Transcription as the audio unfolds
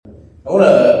I want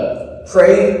to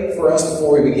pray for us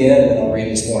before we begin, and I'll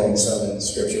read this morning's sermon in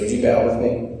Scripture. Would you bow with me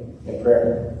in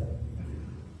prayer?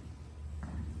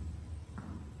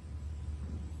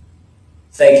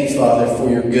 Thank you, Father,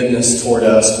 for your goodness toward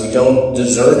us. We don't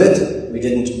deserve it. We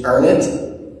didn't earn it.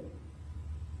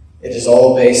 It is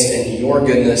all based in your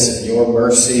goodness and your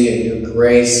mercy and your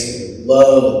grace, and your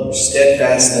love and your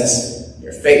steadfastness, and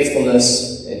your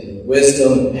faithfulness and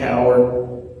wisdom and power.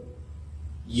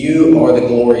 You are the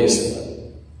glorious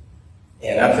one.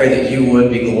 And I pray that you would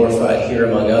be glorified here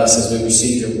among us as we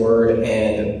receive your word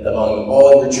and among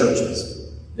all of your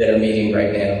churches that are meeting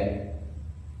right now.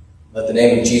 Let the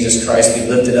name of Jesus Christ be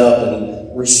lifted up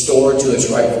and restored to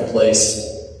its rightful place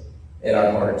in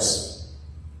our hearts.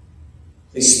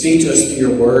 Please speak to us through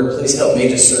your word. Please help me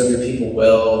to serve your people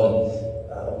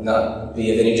well and not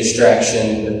be of any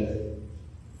distraction. But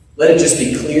let it just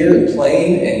be clear and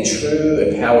plain and true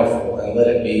and powerful, and let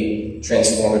it be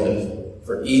transformative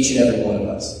for each and every one of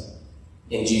us.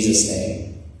 In Jesus'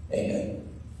 name, amen.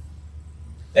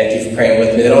 Thank you for praying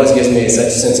with me. It always gives me such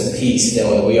a sense of peace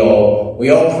knowing that we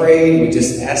all prayed. We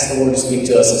just asked the Lord to speak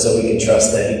to us, and so we can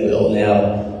trust that He will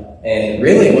now. And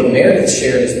really, what Meredith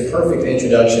shared is the perfect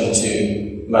introduction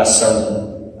to my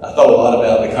sermon. I thought a lot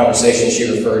about the conversation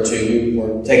she referred to. We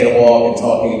were taking a walk and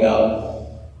talking about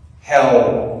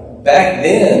how back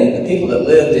then, the people that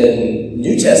lived in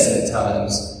New Testament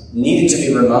times needed to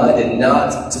be reminded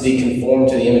not to be conformed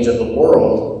to the image of the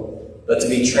world, but to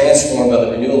be transformed by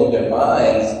the renewal of their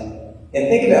minds, and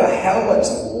think about how much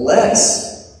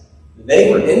less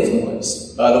they were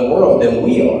influenced by the world than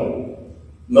we are.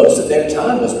 Most of their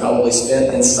time was probably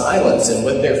spent in silence and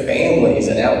with their families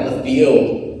and out in the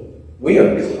field. We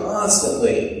are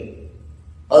constantly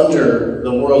under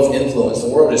the world's influence. The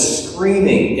world is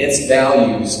screaming its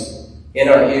values in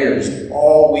our ears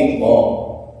all week long.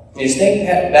 And just think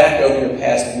back over your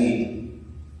past week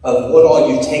of what all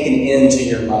you've taken into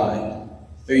your mind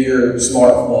through your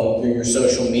smartphone, through your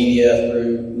social media,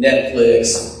 through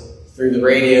Netflix, through the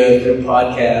radio, through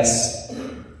podcasts.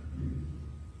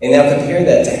 And now compare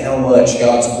that to how much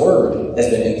God's Word has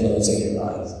been influencing your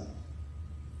minds.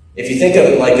 If you think of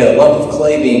it like a lump of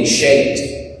clay being shaped,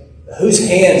 whose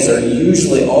hands are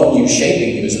usually on you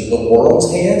shaping you? Is it the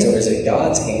world's hands or is it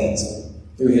God's hands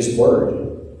through His Word?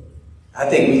 I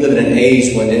think we live in an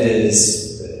age when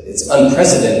it's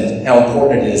unprecedented how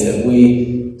important it is that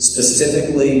we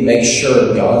specifically make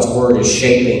sure God's Word is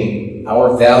shaping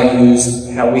our values,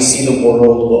 how we see the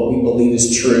world, what we believe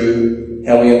is true,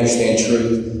 how we understand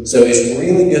truth. So it's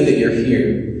really good that you're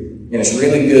here, and it's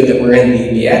really good that we're in the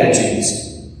Beatitudes.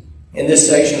 In this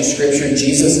section of Scripture,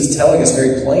 Jesus is telling us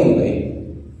very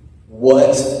plainly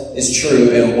what is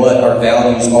true and what our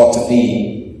values ought to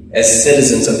be as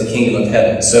citizens of the kingdom of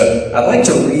heaven. So I'd like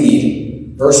to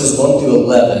read verses 1 through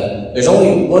 11. There's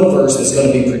only one verse that's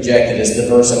going to be projected as the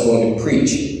verse I'm going to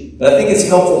preach. But I think it's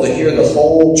helpful to hear the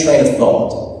whole train of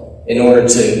thought in order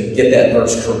to get that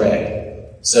verse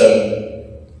correct.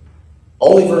 So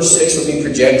only verse 6 will be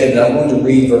projected, and I'm going to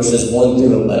read verses 1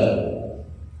 through 11.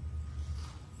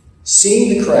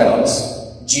 Seeing the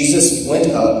crowds, Jesus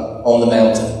went up on the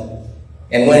mountain.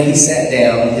 And when he sat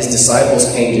down, his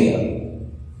disciples came to him.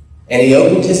 And he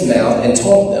opened his mouth and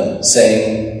taught them,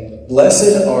 saying,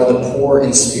 "Blessed are the poor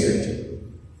in spirit,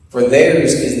 for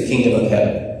theirs is the kingdom of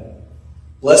heaven.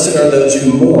 Blessed are those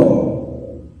who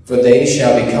mourn, for they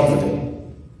shall be comforted.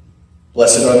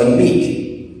 Blessed are the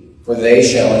meek, for they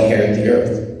shall inherit the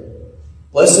earth.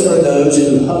 Blessed are those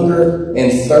who hunger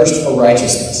and thirst for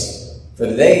righteousness, for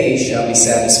they shall be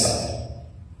satisfied.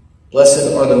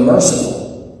 Blessed are the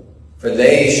merciful, for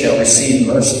they shall receive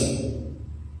mercy.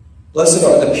 Blessed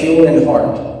are the pure in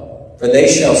heart, for they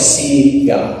shall see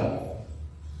God.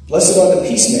 Blessed are the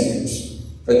peacemakers,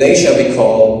 for they shall be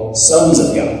called sons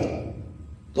of God.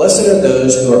 Blessed are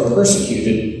those who are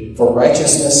persecuted for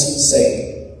righteousness'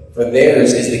 sake, for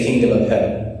theirs is the kingdom of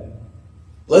heaven.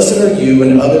 Blessed are you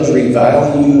when others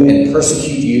revile you and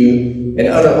persecute you and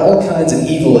utter all kinds of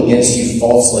evil against you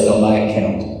falsely on my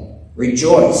account.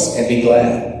 Rejoice and be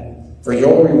glad, for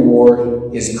your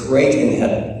reward is great in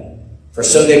heaven. For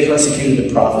so they persecuted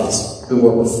the prophets who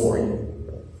were before you."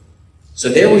 So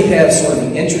there we have sort of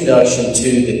an introduction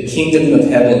to the kingdom of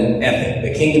heaven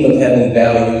ethic, the kingdom of heaven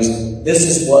values. This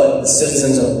is what the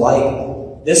citizens are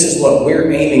like. This is what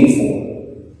we're aiming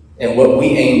for and what we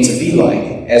aim to be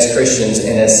like as Christians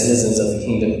and as citizens of the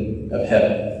kingdom of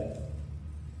heaven.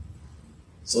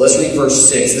 So let's read verse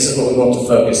 6. This is what we want to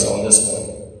focus on this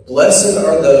point. Blessed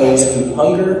are those who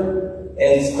hunger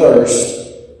and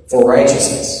thirst for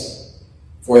righteousness,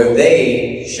 for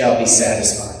they shall be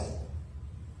satisfied.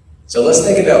 So let's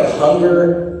think about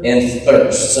hunger and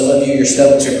thirst. Some of you, your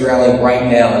stomachs are growling right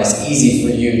now, and it's easy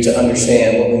for you to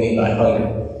understand what we mean by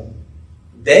hunger.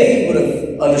 They would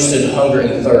have understood hunger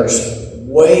and thirst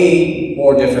way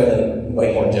more different than.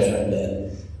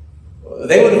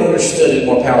 They would have understood it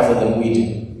more powerfully than we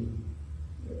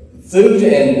do. Food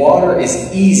and water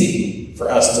is easy for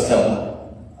us to come by.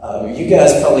 You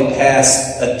guys probably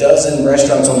pass a dozen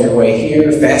restaurants on your way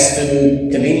here, fast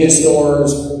food, convenience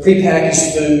stores,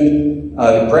 prepackaged food.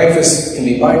 Breakfast can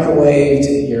be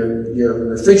microwaved. Your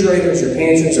refrigerators, your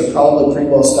pantries are probably pretty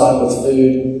well stocked with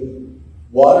food.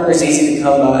 Water is easy to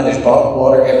come by. There's bottled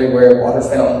water everywhere, water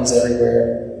fountains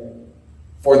everywhere.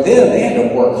 For them, they had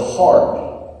to work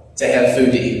hard to have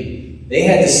food to eat. They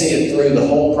had to see it through the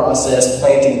whole process,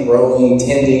 planting, growing,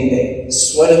 tending. The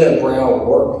sweat of their brow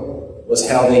work was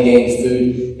how they gained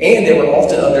food. And they were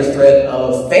often under threat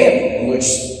of famine, in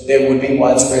which there would be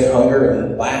widespread hunger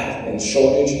and lack and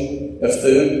shortage of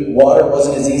food. Water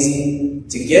wasn't as easy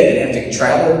to get. They'd have to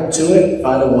travel to it,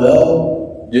 find a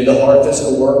well, do the hard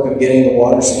physical work of getting the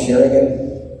water, securing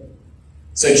it.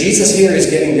 So Jesus here is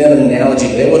giving them an analogy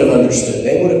they would have understood.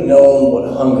 They would have known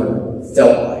what hunger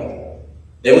felt like.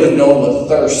 They would have known what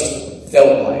thirst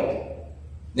felt like.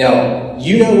 Now,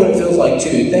 you know what it feels like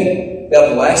too. Think about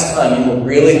the last time you were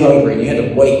really hungry and you had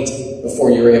to wait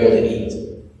before you were able to eat.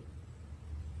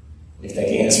 You're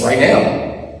thinking it's right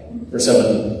now for some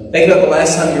of you. Think about the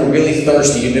last time you were really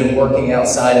thirsty. You've been working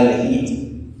outside in the heat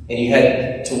and you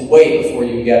had to wait before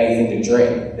you got anything to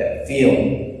drink. That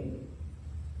feeling.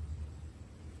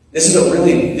 This is a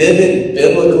really vivid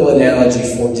biblical analogy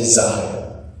for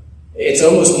desire. It's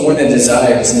almost more than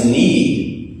desire. It's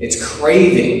need. It's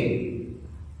craving.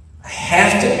 I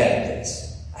have to have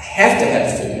this. I have to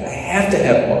have food. I have to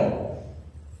have water.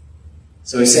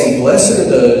 So he's saying, blessed are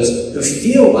those who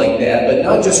feel like that, but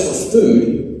not just for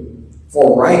food,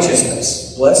 for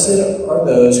righteousness. Blessed are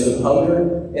those who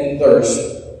hunger and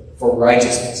thirst for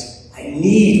righteousness. I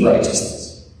need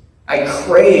righteousness. I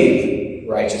crave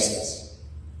righteousness.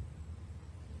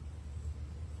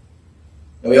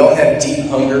 And we all have deep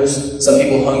hungers. Some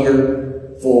people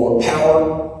hunger for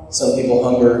power. Some people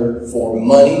hunger for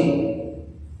money.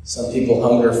 Some people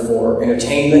hunger for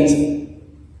entertainment.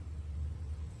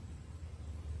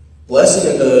 Blessed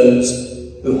are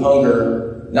those who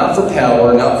hunger not for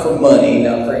power, not for money,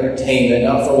 not for entertainment,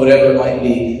 not for whatever it might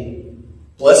be.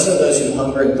 Blessed are those who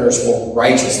hunger and thirst for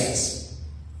righteousness.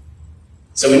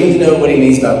 So we need to know what he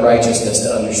means by righteousness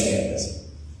to understand this.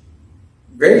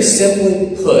 Very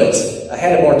simply put, I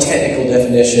had a more technical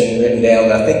definition written down,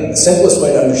 but I think the simplest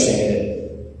way to understand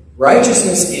it,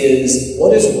 righteousness is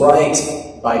what is right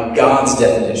by God's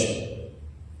definition.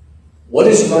 What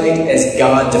is right as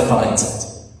God defines it.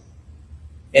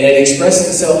 And it expresses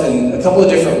itself in a couple of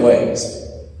different ways.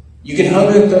 You can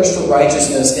hunger and thirst for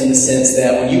righteousness in the sense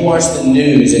that when you watch the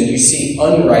news and you see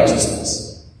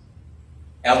unrighteousness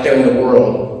out there in the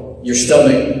world, your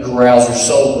stomach growls, your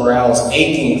soul growls,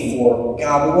 aching for,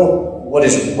 God, we want what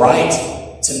is right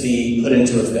to be put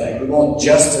into effect. We want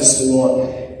justice. We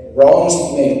want wrongs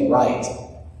to be made right.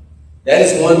 That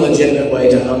is one legitimate way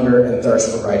to hunger and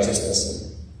thirst for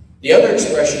righteousness. The other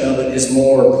expression of it is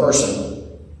more personal.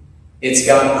 It's,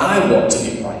 God, I want to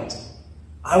be right.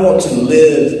 I want to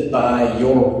live by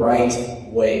your right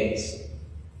ways.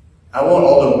 I want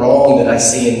all the wrong that I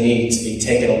see in me to be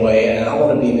taken away, and I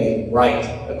want to be made right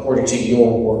according to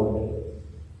your word.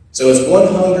 So it's one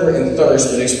hunger and thirst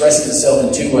that expresses itself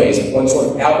in two ways, one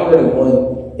sort of outward and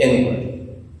one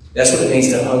inward. That's what it means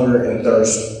to hunger and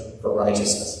thirst for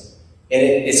righteousness. And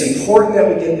it's important that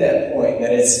we get that point,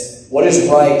 that it's what is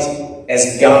right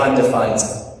as God defines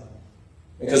it.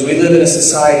 Because we live in a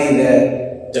society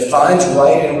that defines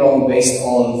right and wrong based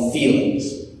on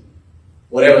feelings.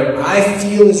 Whatever I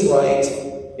feel is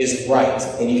right,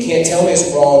 and you can't tell me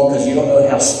it's wrong because you don't know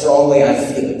how strongly I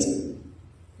feel it.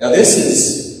 Now this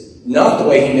is not the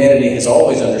way humanity has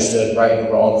always understood right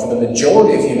and wrong. For the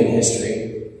majority of human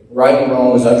history, right and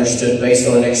wrong was understood based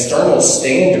on an external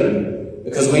standard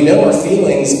because we know our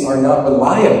feelings are not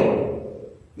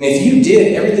reliable. I mean, if you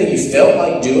did everything you felt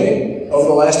like doing over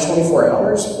the last 24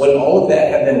 hours, would all of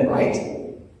that have been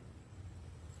right?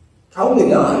 Probably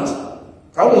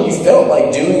not. Probably you felt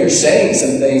like doing or saying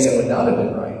some things that would not have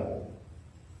been right.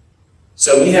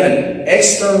 So we have an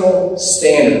external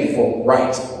standard for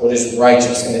right, what is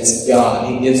righteous, and it's God.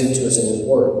 He gives it to us in His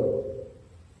Word.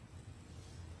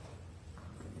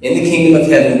 In the kingdom of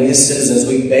heaven, we as citizens,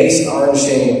 we base our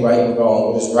understanding of right and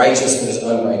wrong, what is righteous, what is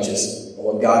unrighteous, on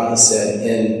what God has said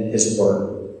in His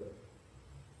Word.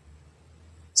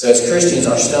 So as Christians,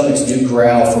 our stomachs do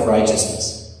growl for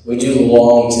righteousness. We do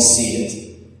long to see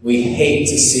it. We hate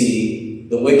to see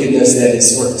the wickedness that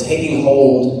is sort of taking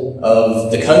hold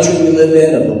of the country we live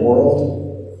in, of the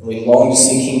world. We long to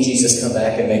see King Jesus come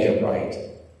back and make it right.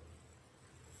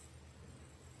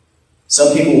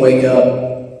 Some people wake up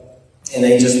and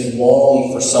they just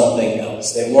long for something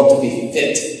else. They want to be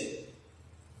fit.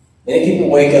 Many people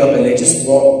wake up and they just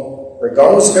want,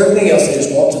 regardless of everything else, they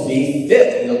just want to be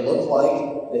fit and to look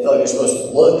like they feel like they're supposed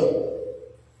to look.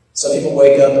 Some people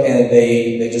wake up and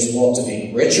they just want to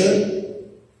be richer.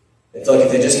 They feel like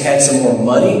if they just had some more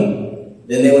money,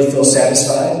 then they would feel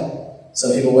satisfied.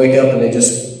 Some people wake up and they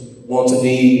just want to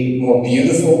be more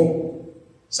beautiful.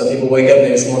 Some people wake up and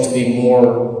they just want to be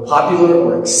more popular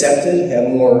or accepted, have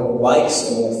more likes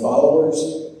and more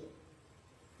followers.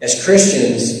 As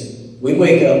Christians, we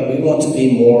wake up, we want to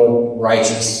be more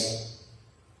righteous.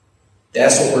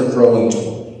 That's what we're growing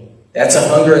toward. That's a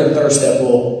hunger and thirst that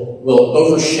will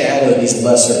overshadow these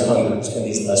lesser hungers and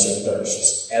these lesser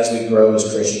thirsts as we grow as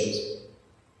Christians.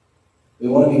 We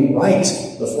want to be right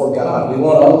before God. We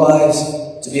want our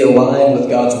lives to be aligned with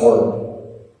God's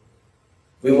Word.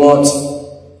 We want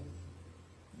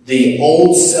the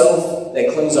old self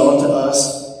that clings on to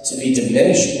us to be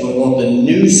diminished, and we want the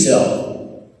new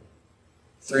self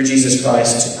through Jesus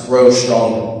Christ to grow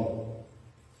stronger.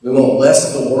 We want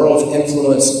less of the world's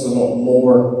influence. We want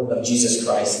more of Jesus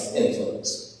Christ's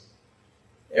influence.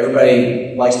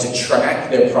 Everybody likes to track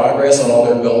their progress on all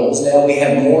their goals now. We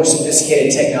have more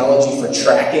sophisticated technology for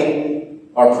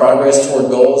tracking our progress toward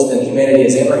goals than humanity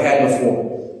has ever had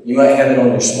before. You might have it on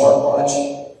your smartwatch.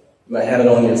 You might have it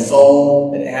on your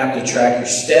phone, an app to track your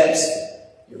steps,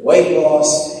 your weight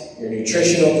loss, your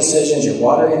nutritional decisions, your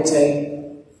water intake.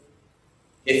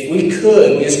 If we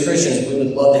could, we as Christians, we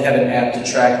would love to have an app to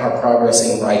track our progress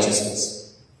in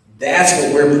righteousness. That's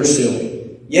what we're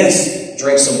pursuing. Yes,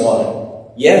 drink some water.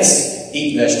 Yes,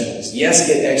 eat vegetables. Yes,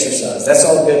 get exercise. That's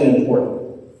all good and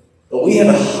important. But we have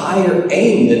a higher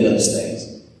aim than those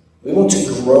things. We want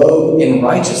to grow in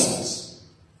righteousness.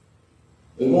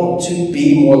 We want to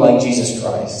be more like Jesus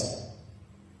Christ.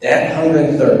 That hunger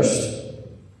and thirst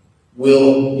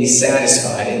will be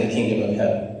satisfied in the kingdom of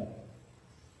heaven.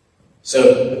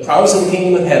 So the promise of the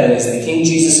kingdom of heaven is that King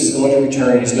Jesus is going to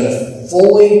return. He's going to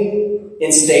fully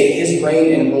instate his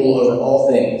reign and rule over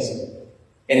all things.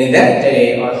 And in that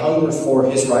day, our hunger for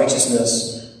his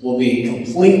righteousness will be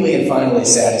completely and finally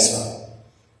satisfied.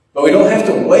 But we don't have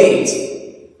to wait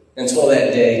until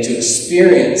that day to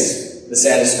experience the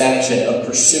satisfaction of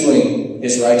pursuing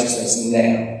his righteousness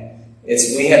now.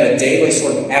 We have a daily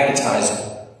sort of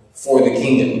appetizer for the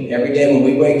kingdom. Every day when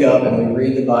we wake up and we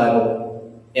read the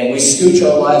Bible and we scooch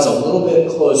our lives a little bit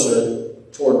closer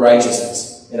toward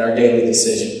righteousness in our daily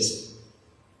decisions.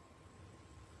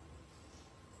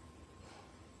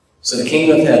 So the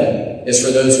kingdom of heaven is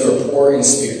for those who are poor in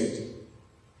spirit,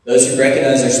 those who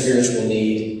recognize their spiritual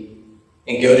need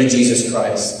and go to Jesus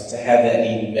Christ to have that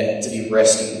need met, to be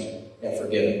rescued and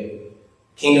forgiven.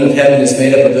 The kingdom of heaven is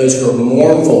made up of those who are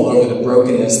mournful over the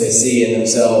brokenness they see in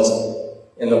themselves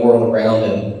and the world around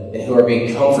them, and who are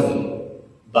being comforted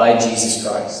by Jesus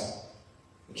Christ.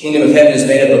 The kingdom of heaven is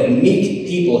made up of meek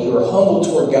people who are humble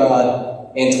toward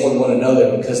God and toward one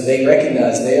another because they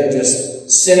recognize they are just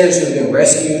sinners who have been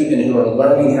rescued and who are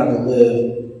learning how to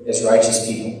live as righteous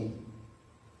people.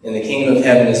 And the kingdom of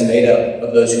heaven is made up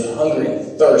of those who hunger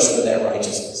and thirst for that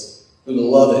righteousness, who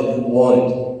love it, who want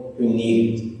it, who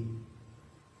need it.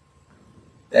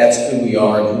 That's who we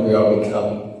are and who we are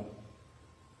becoming.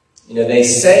 You know, they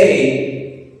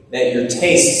say that your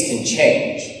tastes can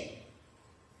change.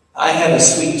 I have a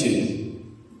sweet tooth.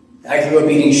 I grew up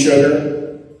eating sugar.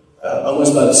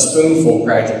 Almost by the spoonful,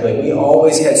 practically. We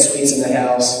always had sweets in the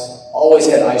house, always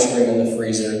had ice cream in the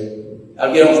freezer.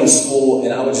 I'd get home from school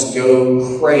and I would just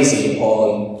go crazy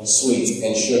on sweets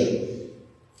and sugar.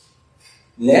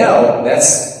 Now,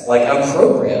 that's like I'm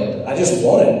programmed. I just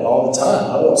want it all the time.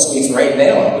 I want sweets right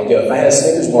now. I would go. If I had a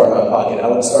Snickers bar in my pocket, I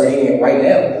would start eating it right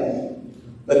now.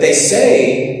 But they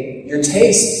say your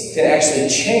tastes can actually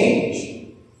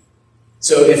change.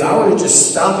 So if I were to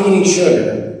just stop eating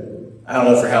sugar, I don't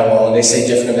know for how long. They say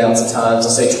different amounts of times.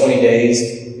 They'll say 20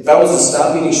 days. If I was to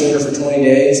stop eating sugar for 20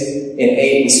 days and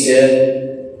ate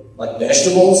instead like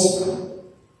vegetables,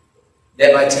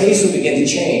 then my taste would begin to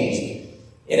change.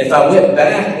 And if I went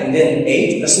back and then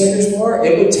ate a Snickers bar,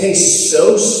 it would taste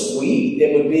so sweet,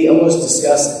 it would be almost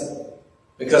disgusting.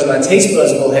 Because my taste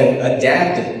buds will have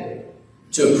adapted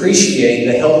to appreciate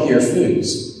the healthier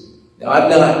foods. Now, I've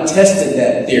not tested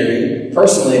that theory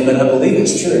personally, but I believe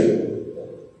it's true.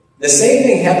 The same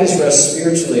thing happens for us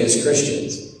spiritually as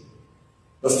Christians.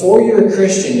 Before you're a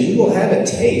Christian, you will have a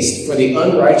taste for the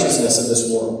unrighteousness of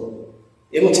this world.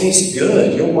 It will taste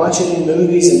good. You'll watch it in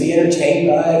movies and be entertained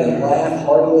by it and laugh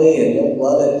heartily and you'll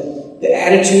love it. The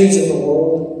attitudes of the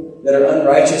world that are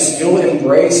unrighteous, you'll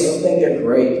embrace. You'll think they're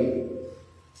great.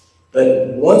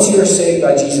 But once you are saved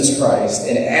by Jesus Christ,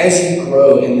 and as you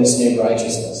grow in this new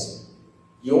righteousness,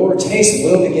 your taste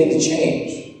will begin to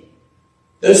change.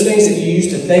 Those things that you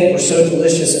used to think were so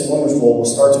delicious and wonderful will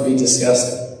start to be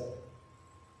disgusting.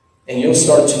 And you'll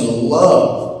start to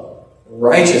love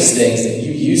righteous things that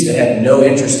you used to have no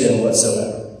interest in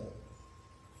whatsoever.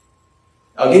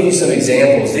 I'll give you some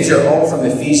examples. These are all from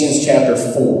Ephesians chapter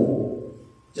 4.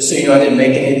 Just so you know, I didn't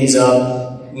make any of these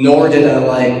up, nor did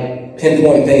I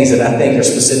pinpoint things that I think are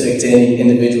specific to any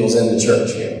individuals in the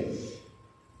church here.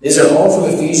 These are all from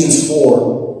Ephesians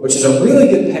 4, which is a really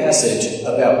good passage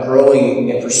about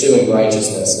growing and pursuing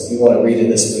righteousness, if you want to read it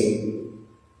this week.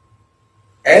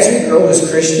 As we grow as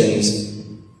Christians,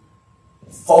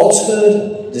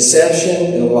 falsehood,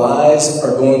 deception, and lies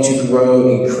are going to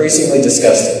grow increasingly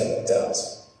disgusting to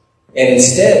us. And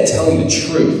instead, telling the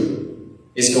truth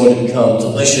is going to become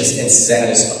delicious and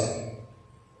satisfying.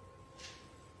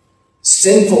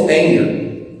 Sinful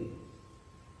anger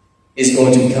is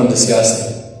going to become disgusting.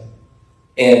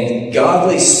 And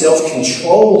godly,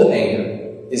 self-controlled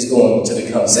anger is going to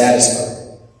become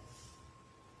satisfying.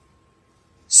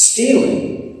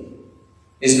 Stealing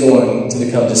is going to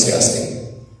become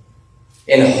disgusting.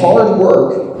 And hard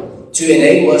work to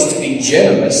enable us to be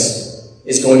generous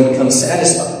is going to become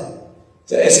satisfying.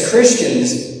 So as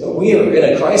Christians, we are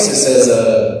in a crisis as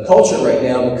a culture right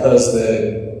now because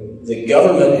the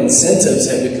government incentives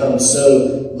have become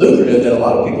so lucrative that a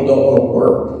lot of people don't want to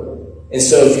work. And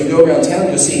so if you go around town,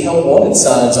 you'll see help wanted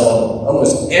signs on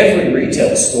almost every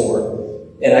retail store.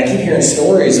 And I keep hearing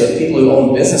stories of people who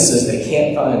own businesses that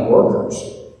can't find workers.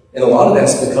 And a lot of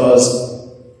that's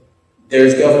because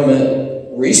there's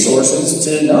government resources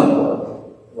to not work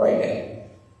right now.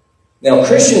 Now,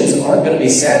 Christians aren't going to be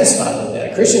satisfied with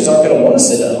that. Christians aren't going to want to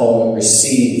sit at home and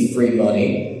receive free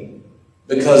money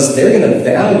because they're going to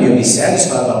value and be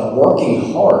satisfied by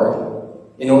working hard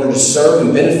in order to serve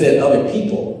and benefit other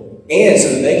people. And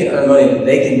so that they can earn money that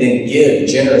they can then give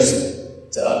generously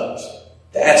to others.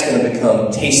 That's going to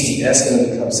become tasty. That's going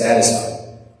to become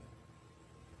satisfying.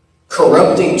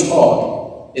 Corrupting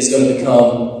talk is going to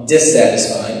become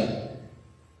dissatisfying.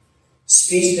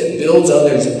 Speech that builds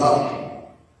others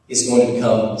up is going to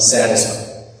become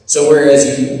satisfying. So whereas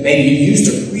maybe you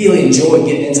used to really enjoy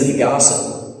getting into the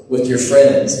gossip with your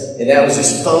friends, and that was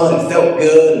just fun, it felt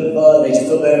good and fun, made you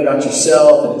feel better about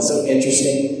yourself, and it's so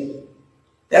interesting,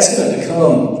 that's going to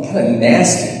become kind of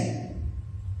nasty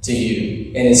to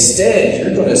you. And instead,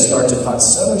 you're going to start to find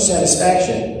so much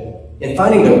satisfaction in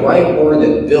finding the right word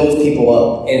that builds people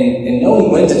up and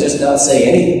knowing when to just not say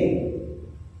anything.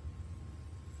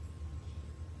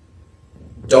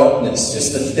 Darkness,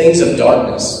 just the things of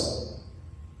darkness,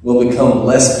 will become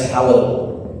less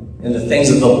palatable, and the things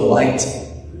of the light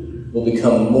will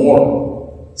become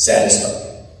more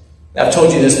satisfying. Now, I've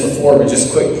told you this before, but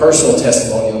just quick personal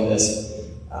testimony on this.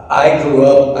 I grew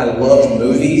up, I loved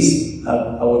movies.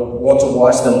 I would want to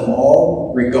watch them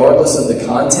all, regardless of the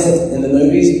content in the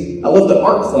movies. I loved the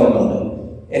art form of it.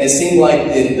 And it seemed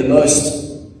like the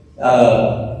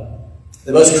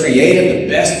most creative, the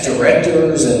best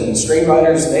directors and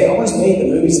screenwriters, they always made the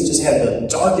movies that just had the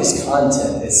darkest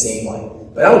content, it seemed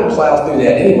like. But I would plow through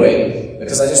that anyway,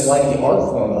 because I just liked the art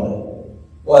form of it.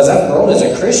 Well, as I've grown as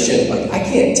a Christian, I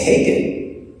can't take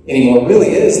it anymore. It really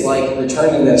is like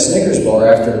returning that Snickers bar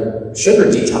after sugar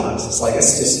detox. It's like,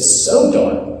 it's so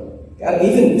dark. God,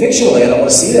 even fictionally, I don't want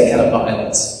to see that kind of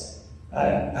violence.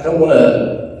 I don't want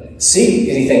to see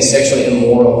anything sexually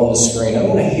immoral on the screen. I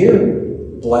want to hear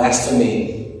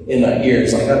blasphemy in my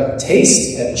ears. Our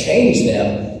tastes have changed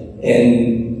now.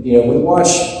 And, we watch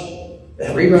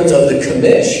reruns of The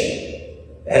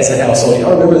Commish as a household.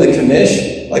 Y'all remember The Commish?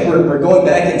 We're going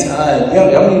back in time.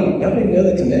 Y'all even know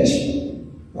The Commish?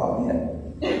 Oh,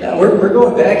 man. Now, we're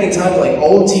going back in time to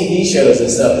old TV shows and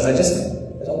stuff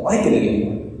because I don't like it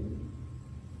anymore.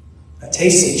 My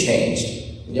tastes have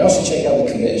changed. And y'all should check out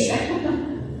The Commish.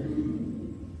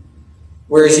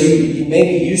 Whereas you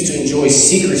maybe used to enjoy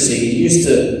secrecy, you used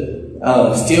to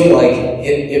feel like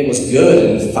it was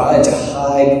good and fine to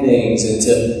hide things and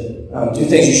to do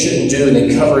things you shouldn't do and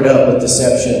then cover it up with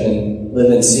deception and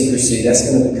live in secrecy. That's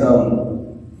going to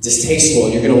become distasteful.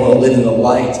 You're going to want to live in the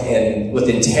light and with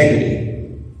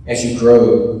integrity as you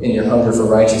grow in your hunger for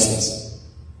righteousness.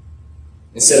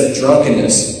 Instead of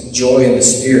drunkenness, joy in the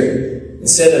Spirit.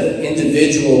 Instead of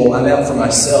individual, I'm out for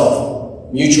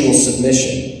myself, mutual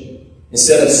submission.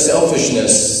 Instead of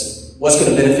selfishness, what's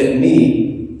going to benefit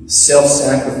me,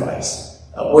 self-sacrifice.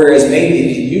 Whereas maybe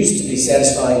it used to be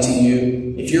satisfying to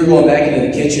you if you're going back into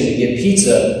the kitchen to get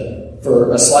pizza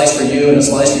for a slice for you and a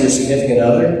slice for your significant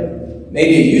other.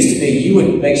 Maybe it used to be you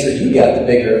would make sure you got the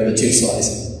bigger of the two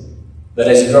slices. But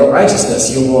as you grow in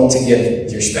righteousness, you'll want to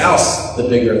give your spouse the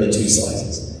bigger of the two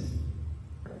slices.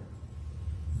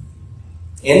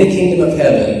 In the kingdom of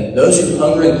heaven, those who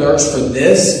hunger and thirst for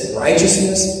this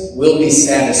righteousness will be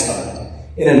satisfied.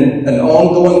 In an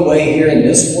ongoing way here in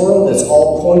this world, that's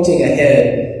all pointing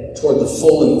ahead toward the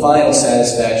full and final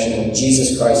satisfaction when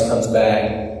Jesus Christ comes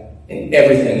back and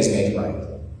everything is made right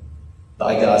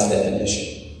by God's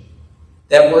definition.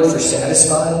 That word for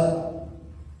satisfied,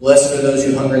 blessed are those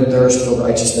who hunger and thirst for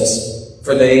righteousness,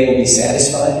 for they will be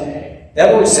satisfied.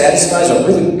 That word satisfy is a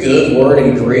really good word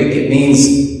in Greek. It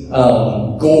means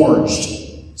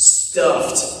gorged,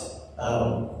 stuffed,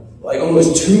 like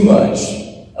almost too much,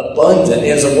 abundant.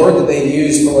 It was a word that they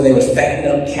used for when they would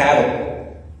fatten up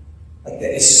cattle. Like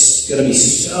that, it's going to be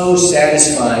so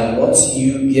satisfying once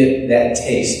you get that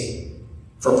taste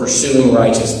for pursuing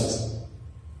righteousness.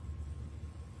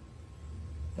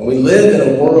 And we live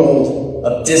in a world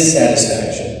of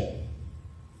dissatisfaction.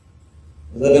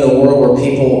 We live in a world where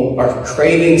people are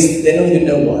craving, they don't even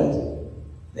know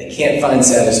what. They can't find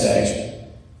satisfaction.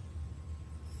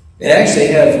 They actually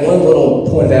have one little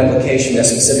point of application that's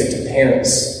specific to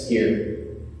parents here.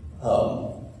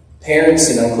 Parents,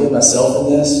 and I include myself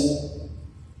in this,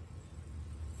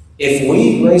 if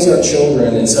we raise our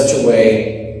children in such a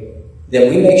way that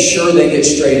we make sure they get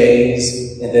straight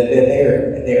A's and that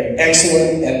they're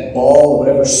excellent at ball or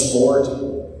whatever sport,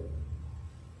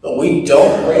 but we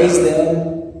don't raise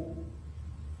them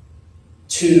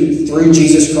to, through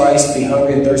Jesus Christ, be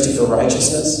hungry and thirsty for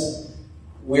righteousness,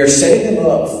 we are setting them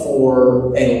up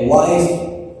for a life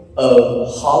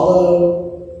of hollow,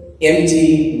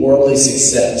 empty, worldly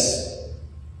success,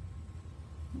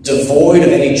 devoid of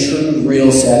any true,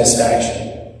 real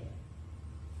satisfaction.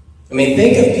 I mean,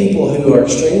 think of people who are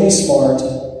extremely smart,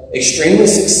 extremely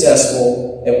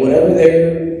successful at whatever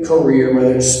their career,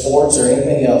 whether it's sports or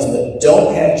anything else, but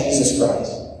don't have Jesus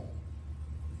Christ.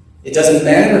 It doesn't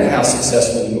matter how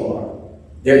successful you are.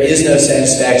 There is no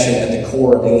satisfaction at the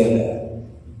core of any of that.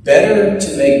 Better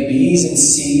to make B's and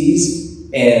C's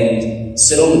and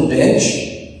sit on the bench,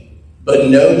 but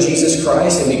know Jesus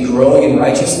Christ and be growing in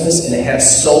righteousness and have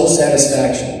soul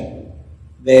satisfaction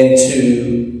than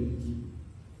to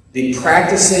be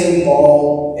practicing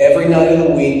ball every night of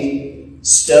the week,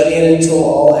 studying until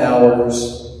all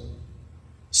hours,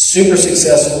 super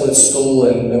successful at school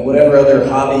and whatever other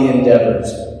hobby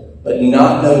endeavors, but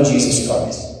not know Jesus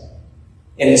Christ.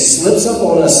 And it slips up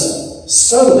on us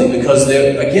subtly because,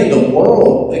 again, the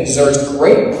world exerts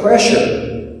great pressure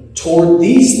toward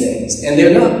these things, and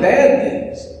they're not bad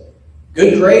things.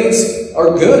 Good grades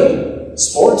are good.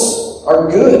 Sports are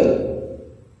good.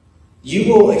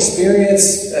 You will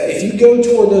experience, if you go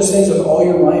toward those things with all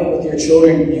your might with your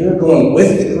children, you're going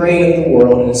with the grain of the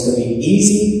world, and it's going to be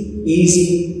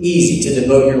easy to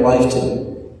devote your life to it.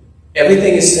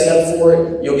 Everything is set up for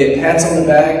it. You'll get pats on the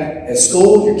back. At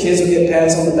school, your kids will get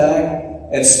pats on the back.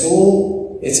 At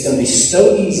school, it's going to be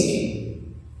so easy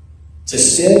to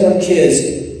send our kids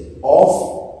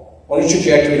off on a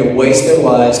trajectory to waste their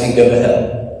lives and go to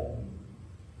hell.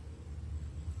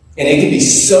 And it can be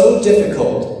so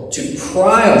difficult to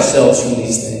pry ourselves from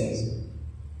these things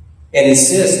and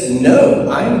insist, no,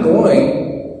 I'm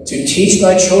going to teach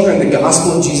my children the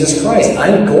gospel of Jesus Christ.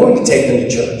 I'm going to take them to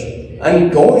church. I'm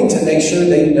going to make sure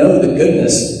they know the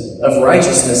goodness of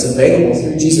righteousness available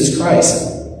through Jesus Christ.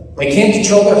 We can't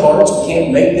control their hearts. We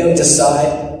can't make them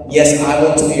decide, yes, I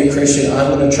want to be a Christian.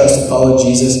 I'm going to trust and follow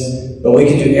Jesus. But we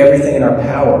can do everything in our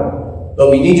power.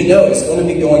 But we need to know it's going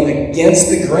to be going against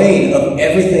the grain of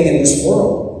everything in this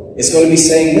world. It's going to be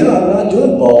saying, no, I'm not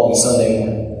doing ball on Sunday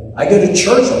morning. I go to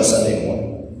church on Sunday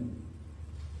morning.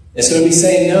 It's going to be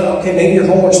saying, no, okay, maybe your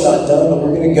homework's not done, but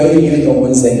we're going to go to youth on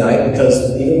Wednesday night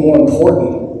because even more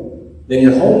important than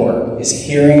your homework is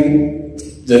hearing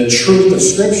the truth of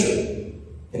Scripture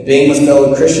and being with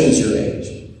fellow Christians your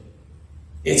age.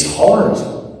 It's hard.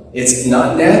 It's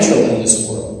not natural in this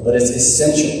world, but it's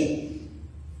essential.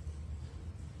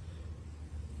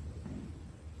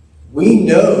 We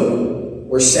know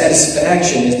where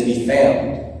satisfaction is to be found.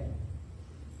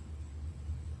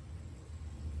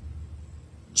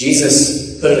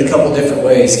 Jesus put it a couple different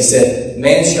ways. He said,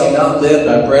 man shall not live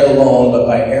by bread alone, but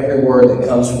by every word that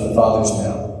comes from the Father's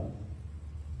mouth.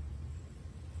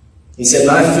 He said,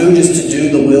 my food is to do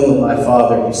the will of my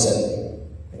Father who sent me.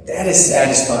 That is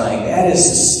satisfying. That is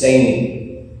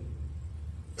sustaining.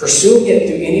 Pursuing it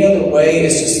through any other way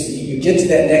is just, you get to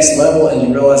that next level and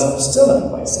you realize, I'm still not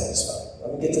quite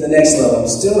satisfied. get to the next level, I'm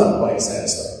still not quite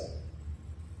satisfied.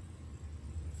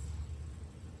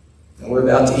 And we're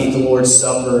about to eat the Lord's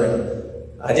Supper,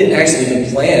 and I didn't actually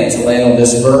even plan to land on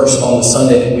this verse on the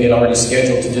Sunday that we had already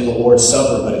scheduled to do the Lord's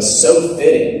Supper, but it's so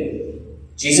fitting.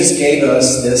 Jesus gave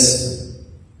us this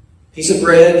piece of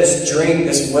bread, this drink,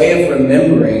 this way of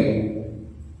remembering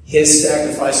his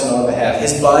sacrifice on our behalf,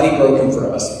 his body broken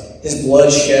for us, his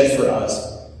blood shed for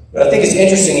us. But I think it's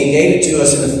interesting, he gave it to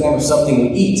us in the form of something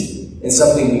we eat and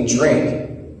something we drink.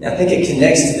 And I think it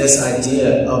connects to this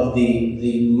idea of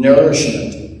the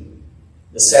nourishment,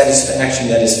 the satisfaction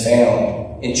that is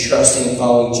found in trusting and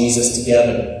following Jesus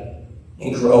together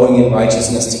and growing in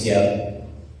righteousness together.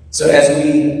 So as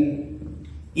we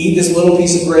eat this little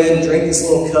piece of bread and drink this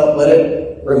little cup, let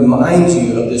it remind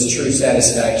you of this true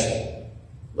satisfaction.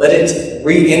 Let it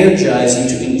re-energize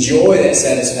you to enjoy that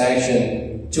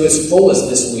satisfaction to its fullest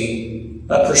this week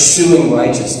by pursuing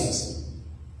righteousness.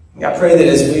 I pray that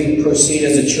as we proceed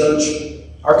as a church,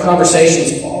 our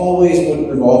conversations always would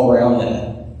revolve around that.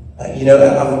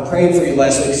 I was praying for you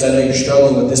last week because I know you're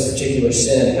struggling with this particular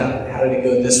sin. How did it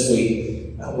go this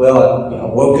week? I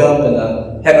woke up and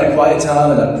I had my quiet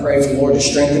time and I prayed for the Lord to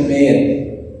strengthen me,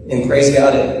 and praise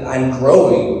God, I'm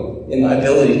growing in my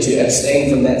ability to abstain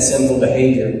from that sinful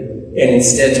behavior and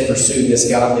instead to pursue this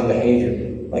godly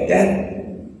behavior. Like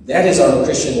that is our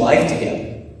Christian life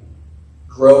together.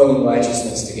 Growing in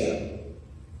righteousness together.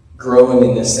 Growing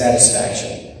in this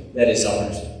satisfaction that is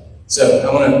ours. So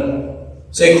I want to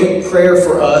say a quick prayer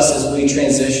for us as we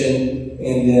transition,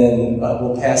 and then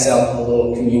we'll pass out the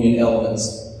little communion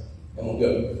elements, and we'll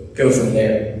go from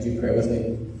there. Would you pray with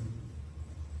me?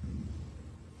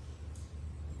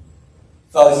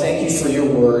 Father, thank you for your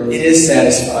word. It is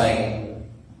satisfying.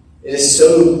 It is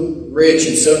so rich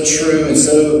and so true and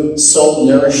so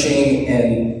soul-nourishing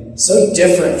and so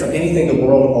different from anything the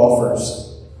world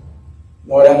offers.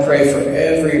 Lord, I pray for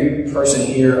every person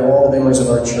here, all the members of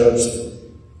our church,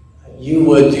 you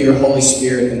would, through your Holy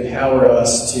Spirit, empower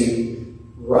us to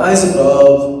rise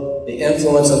above the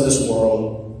influence of this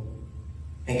world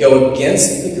and go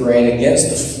against the grain, against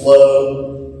the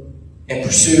flow, and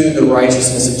pursue the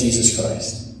righteousness of Jesus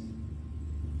Christ.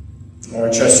 Lord,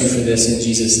 I trust you for this in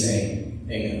Jesus' name.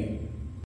 Amen.